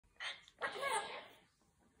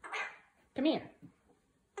Come here.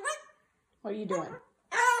 What are you doing?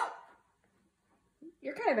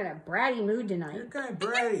 You're kind of in a bratty mood tonight. You're kind of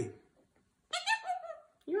bratty.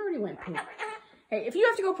 You already went poop. Hey, if you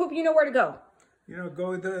have to go poop, you know where to go. You know,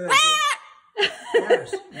 go to the...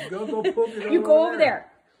 Yes, you go poop. You go over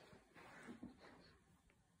there.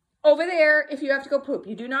 Over there, if you have to go poop.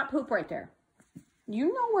 You do not poop right there.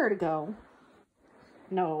 You know where to go.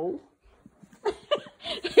 No.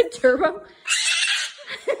 Turbo.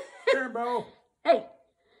 Turbo. Hey.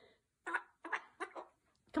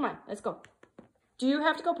 Come on, let's go. Do you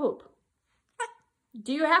have to go poop?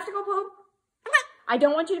 Do you have to go poop? I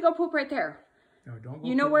don't want you to go poop right there. No, don't go.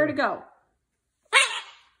 You know where to go.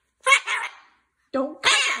 Don't.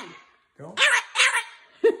 Don't.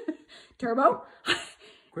 Turbo,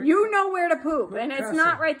 Quit, you know where to poop, and it's cussing.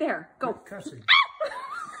 not right there. Go. Quit cussing.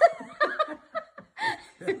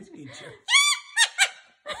 That's each other.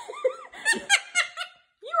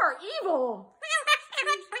 You are evil.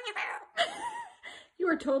 You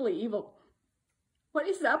are totally evil. What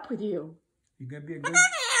is up with you? You gonna be a good?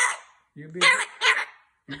 You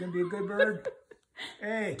gonna be a good bird?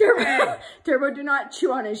 Hey, Turbo, hey. Turbo, do not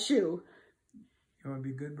chew on his shoe. You wanna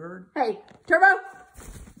be a good bird? Hey, Turbo.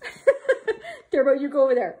 Turbo, you go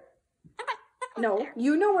over there. No,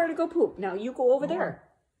 you know where to go poop. Now you go over there.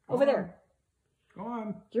 Over there. Go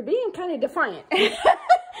on. You're being kind of defiant. Leave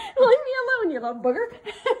me alone, you little booger.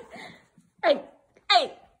 Hey,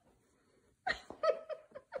 hey.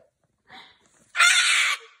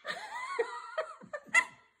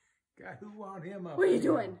 God, who wound him up? What are you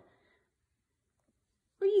doing?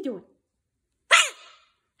 What are you doing?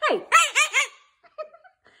 Hey. Hey.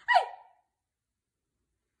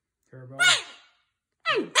 Turbo.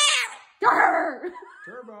 Hey. Arr!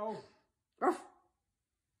 Turbo. Ruff.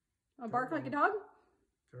 Wanna bark like a dog?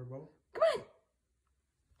 Turbo. Come on.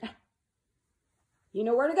 You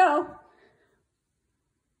know where to go.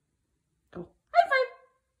 Go. High five.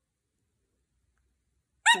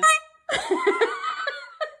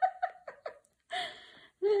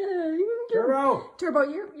 Turbo. Turbo,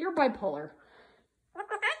 you're bipolar.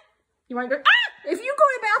 You want to go? Ah! If you go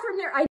to the bathroom there,